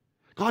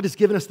 God has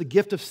given us the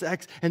gift of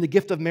sex and the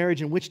gift of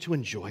marriage in which to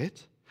enjoy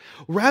it.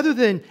 Rather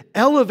than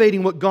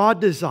elevating what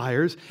God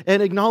desires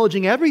and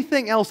acknowledging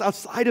everything else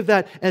outside of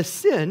that as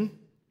sin,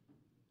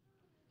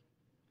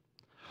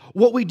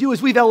 what we do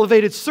is we've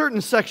elevated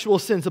certain sexual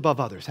sins above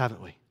others,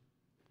 haven't we?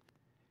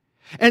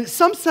 And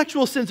some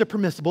sexual sins are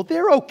permissible.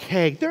 They're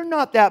okay. They're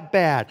not that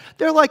bad.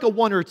 They're like a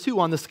 1 or a 2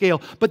 on the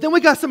scale. But then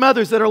we got some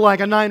others that are like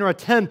a 9 or a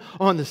 10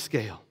 on the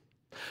scale.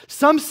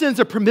 Some sins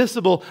are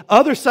permissible.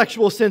 Other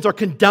sexual sins are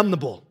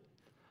condemnable.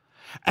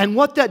 And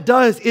what that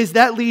does is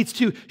that leads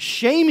to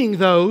shaming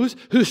those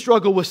who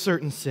struggle with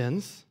certain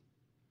sins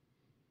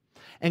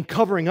and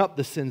covering up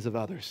the sins of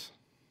others.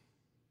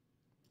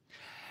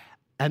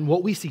 And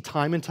what we see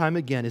time and time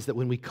again is that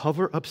when we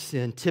cover up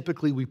sin,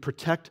 typically we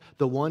protect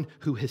the one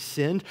who has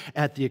sinned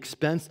at the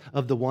expense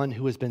of the one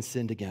who has been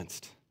sinned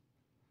against,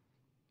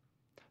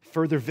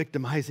 further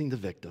victimizing the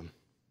victim.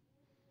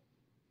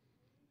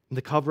 And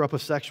the cover-up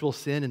of sexual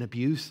sin and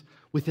abuse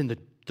within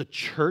the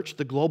church,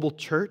 the global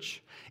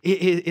church,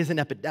 is an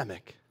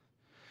epidemic.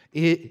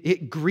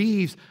 It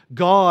grieves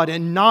God,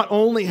 and not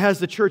only has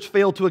the church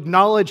failed to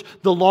acknowledge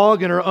the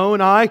log in her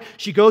own eye,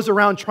 she goes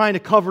around trying to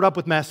cover it up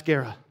with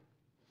mascara.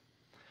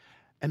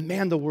 And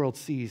man, the world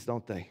sees,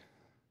 don't they?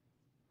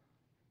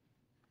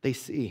 They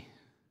see.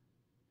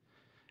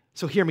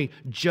 So hear me,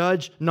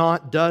 judge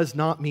not does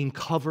not mean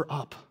cover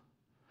up.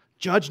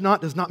 Judge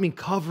not does not mean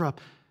cover up.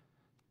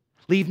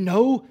 Leave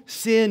no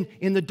sin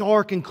in the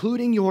dark,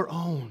 including your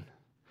own.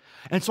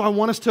 And so I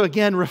want us to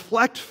again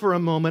reflect for a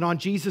moment on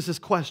Jesus'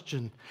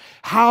 question.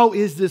 How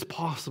is this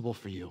possible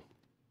for you?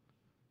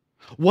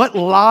 What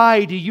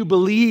lie do you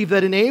believe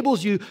that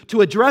enables you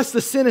to address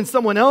the sin in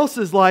someone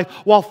else's life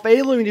while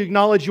failing to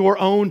acknowledge your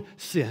own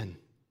sin?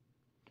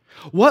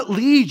 What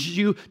leads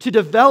you to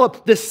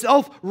develop this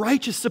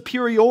self-righteous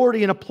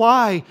superiority and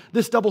apply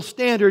this double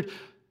standard,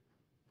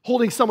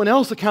 holding someone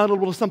else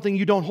accountable to something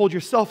you don't hold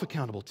yourself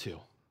accountable to?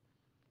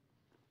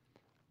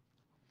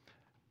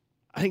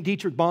 I think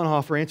Dietrich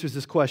Bonhoeffer answers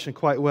this question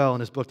quite well in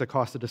his book, The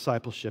Cost of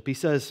Discipleship. He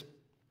says,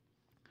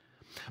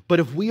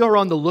 "But if we are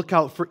on the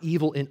lookout for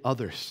evil in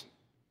others,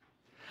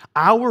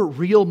 our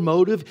real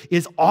motive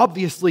is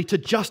obviously to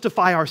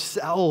justify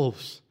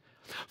ourselves.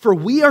 For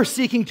we are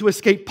seeking to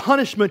escape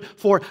punishment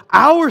for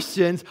our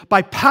sins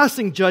by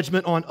passing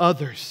judgment on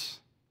others.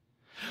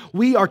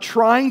 We are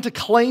trying to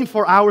claim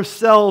for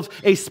ourselves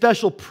a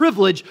special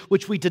privilege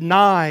which we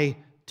deny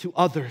to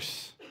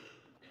others.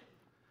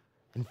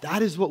 And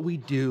that is what we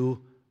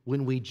do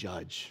when we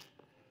judge.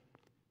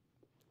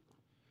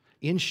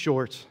 In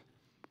short,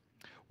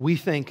 we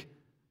think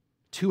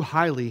too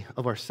highly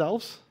of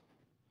ourselves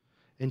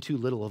and too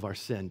little of our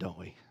sin, don't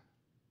we?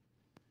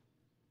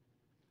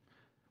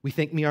 We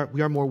think we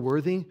are more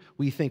worthy,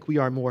 we think we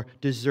are more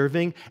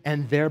deserving,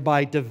 and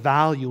thereby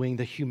devaluing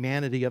the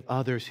humanity of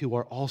others who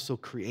are also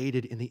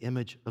created in the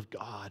image of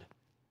God.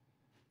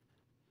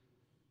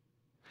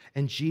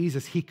 And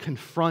Jesus, He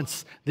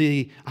confronts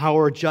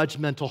our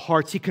judgmental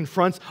hearts. He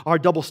confronts our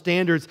double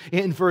standards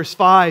in verse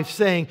 5,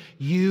 saying,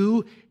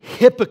 "You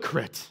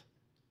hypocrite."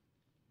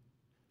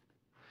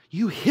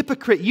 You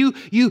hypocrite,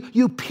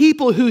 you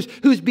people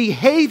whose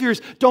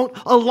behaviors don't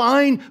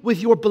align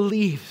with your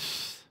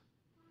beliefs.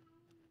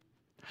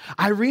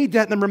 I read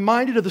that and I'm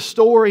reminded of the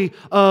story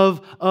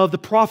of the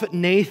prophet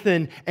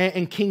Nathan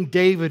and King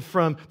David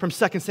from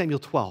 2 Samuel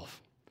 12.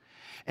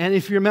 And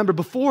if you remember,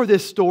 before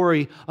this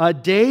story,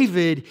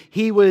 David,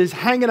 he was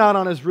hanging out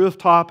on his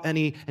rooftop and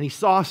he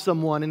saw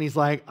someone and he's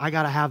like, I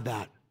got to have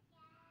that.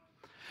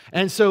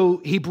 And so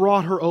he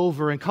brought her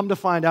over and come to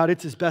find out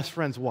it's his best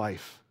friend's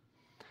wife.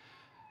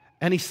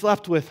 And he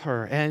slept with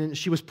her, and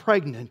she was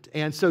pregnant.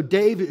 And so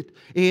David,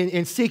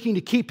 in seeking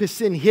to keep his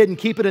sin hidden,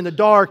 keep it in the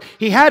dark,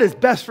 he had his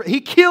best friend,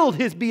 he killed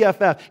his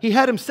BFF. He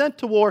had him sent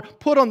to war,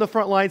 put on the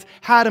front lines,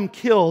 had him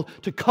killed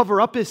to cover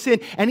up his sin.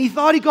 And he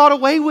thought he got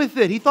away with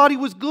it. He thought he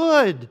was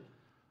good.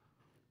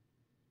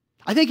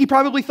 I think he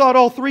probably thought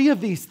all three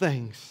of these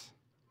things.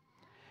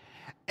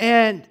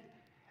 And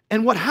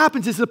what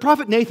happens is the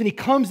prophet Nathan, he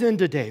comes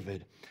into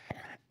David,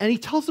 and he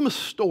tells him a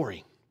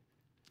story.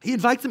 He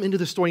invites him into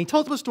the story. He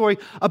tells him a story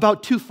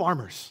about two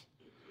farmers,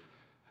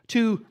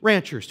 two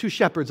ranchers, two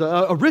shepherds,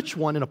 a rich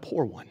one and a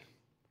poor one.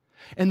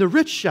 And the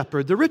rich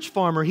shepherd, the rich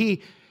farmer,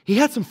 he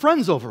had some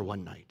friends over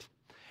one night.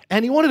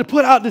 And he wanted to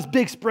put out this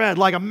big spread,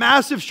 like a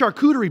massive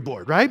charcuterie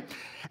board, right?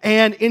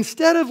 And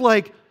instead of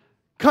like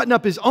cutting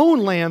up his own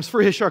lambs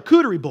for his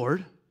charcuterie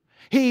board,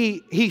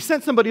 he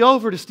sent somebody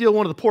over to steal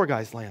one of the poor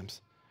guy's lambs.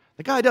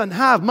 The guy doesn't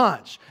have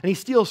much, and he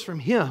steals from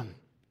him.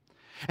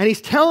 And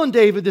he's telling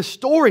David this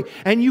story,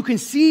 and you can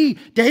see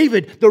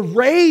David, the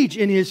rage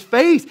in his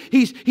face.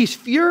 He's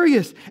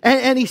furious.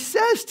 And he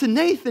says to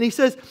Nathan, he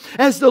says,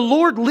 as the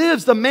Lord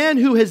lives, the man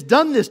who has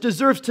done this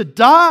deserves to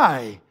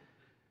die.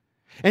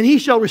 And he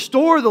shall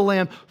restore the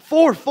lamb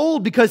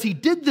fourfold because he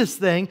did this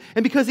thing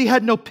and because he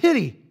had no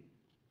pity.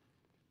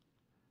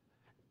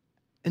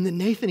 And then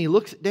Nathan, he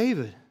looks at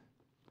David,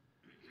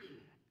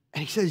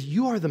 and he says,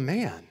 you are the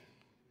man.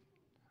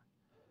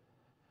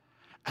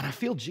 And I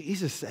feel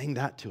Jesus saying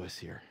that to us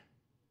here.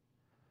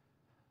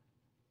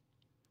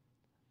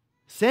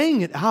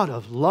 Saying it out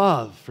of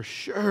love, for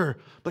sure,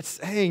 but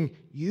saying,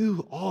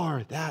 you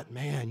are that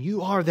man,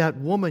 you are that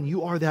woman,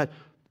 you are that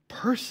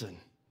person.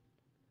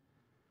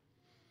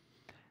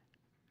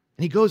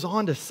 And he goes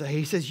on to say,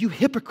 he says, you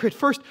hypocrite,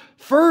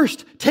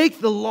 first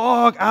take the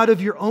log out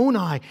of your own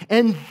eye,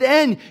 and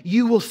then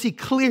you will see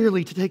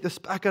clearly to take the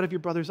speck out of your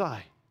brother's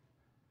eye.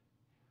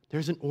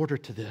 There's an order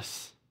to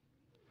this.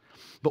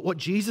 But what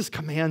Jesus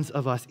commands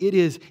of us, it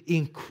is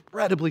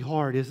incredibly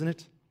hard, isn't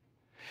it?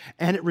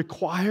 And it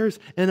requires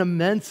an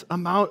immense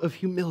amount of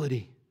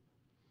humility.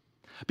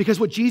 Because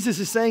what Jesus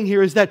is saying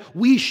here is that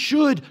we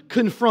should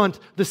confront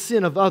the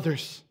sin of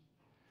others,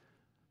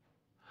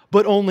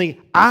 but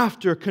only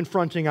after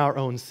confronting our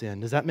own sin.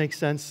 Does that make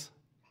sense?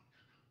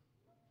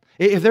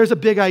 If there's a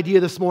big idea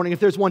this morning, if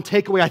there's one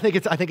takeaway, I think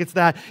it's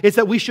that. It's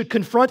that we should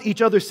confront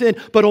each other's sin,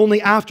 but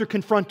only after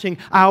confronting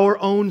our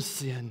own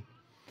sin.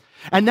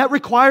 And that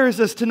requires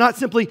us to not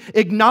simply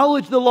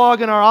acknowledge the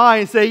log in our eye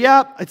and say,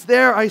 yeah, it's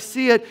there, I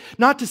see it.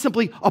 Not to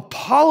simply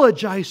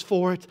apologize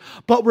for it,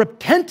 but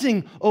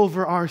repenting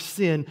over our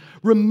sin,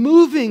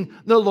 removing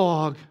the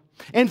log,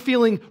 and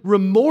feeling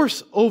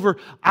remorse over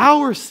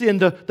our sin,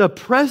 the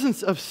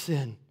presence of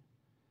sin.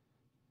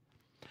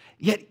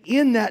 Yet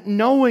in that,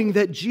 knowing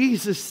that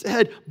Jesus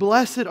said,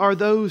 blessed are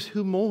those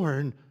who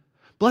mourn.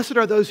 Blessed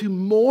are those who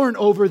mourn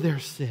over their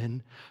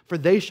sin, for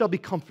they shall be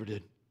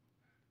comforted.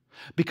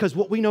 Because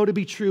what we know to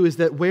be true is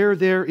that where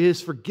there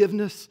is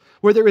forgiveness,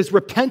 where there is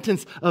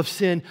repentance of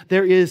sin,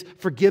 there is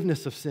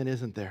forgiveness of sin,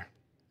 isn't there?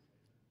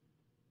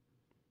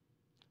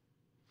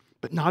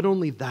 But not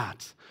only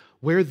that,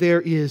 where there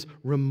is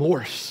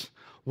remorse,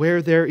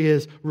 where there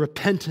is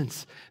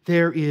repentance,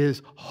 there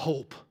is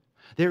hope.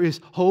 There is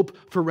hope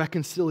for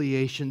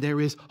reconciliation. There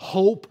is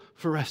hope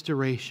for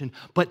restoration.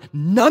 But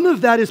none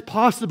of that is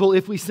possible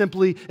if we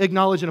simply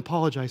acknowledge and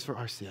apologize for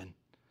our sin.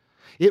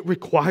 It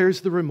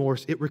requires the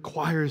remorse. It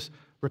requires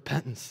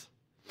repentance.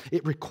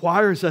 It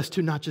requires us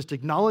to not just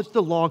acknowledge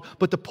the log,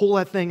 but to pull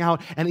that thing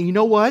out. And you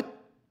know what?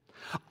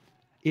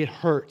 It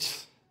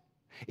hurts.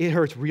 It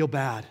hurts real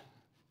bad.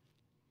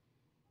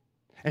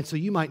 And so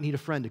you might need a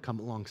friend to come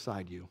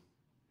alongside you.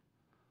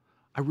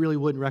 I really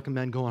wouldn't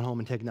recommend going home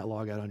and taking that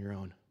log out on your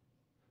own.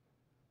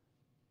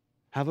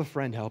 Have a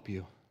friend help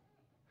you.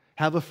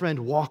 Have a friend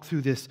walk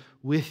through this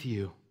with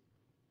you.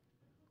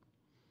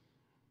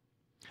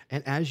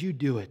 And as you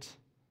do it,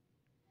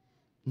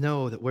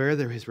 know that where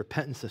there is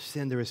repentance of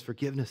sin, there is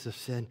forgiveness of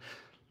sin.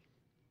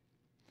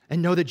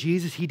 And know that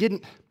Jesus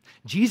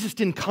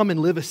didn't come and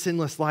live a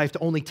sinless life to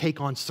only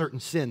take on certain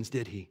sins,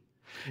 did he?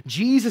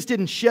 Jesus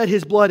didn't shed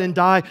his blood and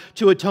die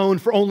to atone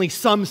for only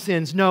some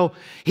sins. No,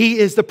 he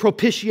is the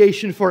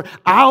propitiation for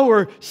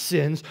our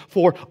sins,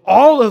 for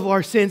all of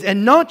our sins,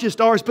 and not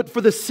just ours, but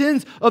for the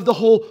sins of the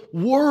whole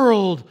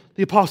world,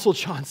 the Apostle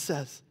John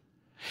says.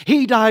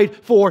 He died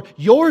for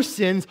your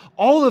sins,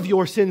 all of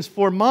your sins,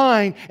 for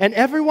mine and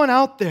everyone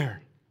out there.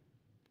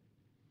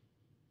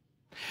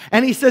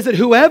 And he says that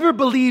whoever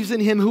believes in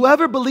him,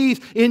 whoever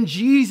believes in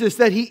Jesus,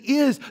 that he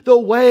is the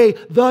way,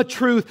 the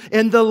truth,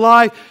 and the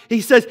life,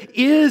 he says,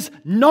 is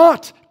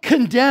not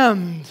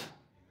condemned.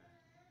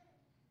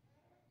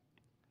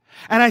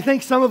 And I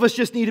think some of us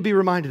just need to be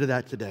reminded of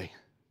that today.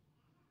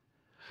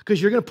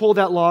 Because you're going to pull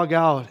that log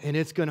out and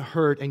it's going to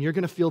hurt and you're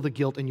going to feel the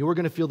guilt and you're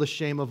going to feel the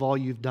shame of all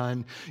you've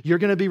done. You're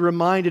going to be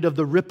reminded of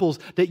the ripples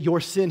that your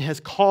sin has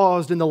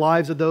caused in the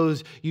lives of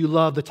those you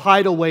love, the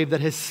tidal wave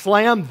that has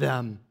slammed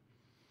them.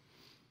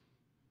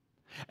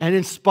 And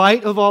in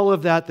spite of all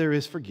of that, there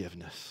is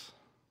forgiveness.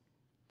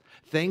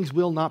 Things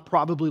will not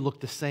probably look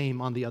the same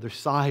on the other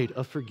side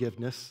of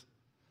forgiveness.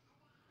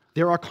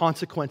 There are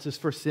consequences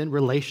for sin,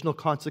 relational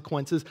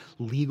consequences,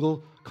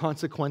 legal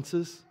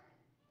consequences.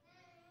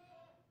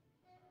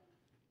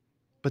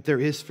 But there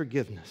is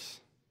forgiveness.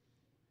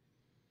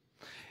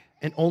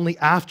 And only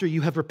after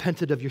you have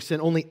repented of your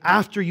sin, only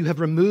after you have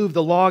removed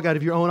the log out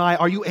of your own eye,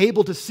 are you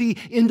able to see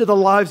into the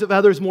lives of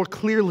others more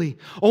clearly.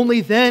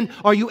 Only then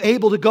are you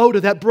able to go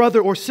to that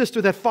brother or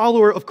sister, that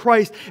follower of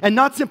Christ, and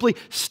not simply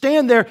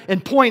stand there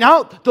and point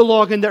out the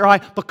log in their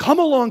eye, but come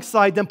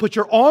alongside them, put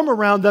your arm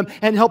around them,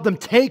 and help them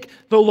take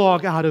the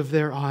log out of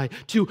their eye,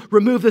 to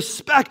remove the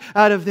speck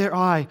out of their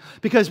eye.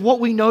 Because what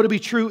we know to be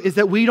true is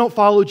that we don't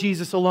follow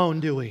Jesus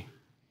alone, do we?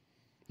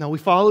 Now, we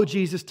follow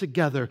Jesus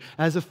together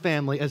as a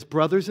family, as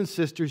brothers and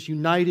sisters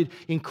united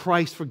in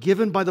Christ,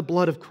 forgiven by the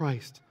blood of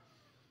Christ.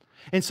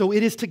 And so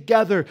it is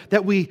together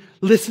that we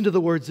listen to the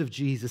words of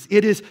Jesus.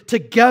 It is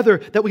together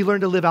that we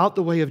learn to live out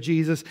the way of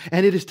Jesus.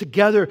 And it is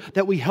together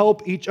that we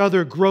help each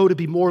other grow to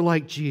be more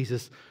like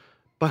Jesus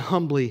by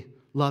humbly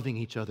loving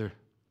each other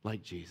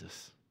like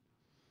Jesus.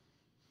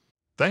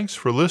 Thanks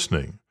for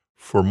listening.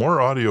 For more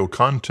audio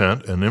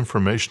content and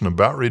information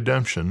about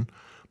redemption,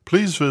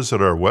 please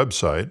visit our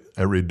website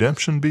at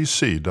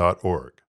redemptionbc.org.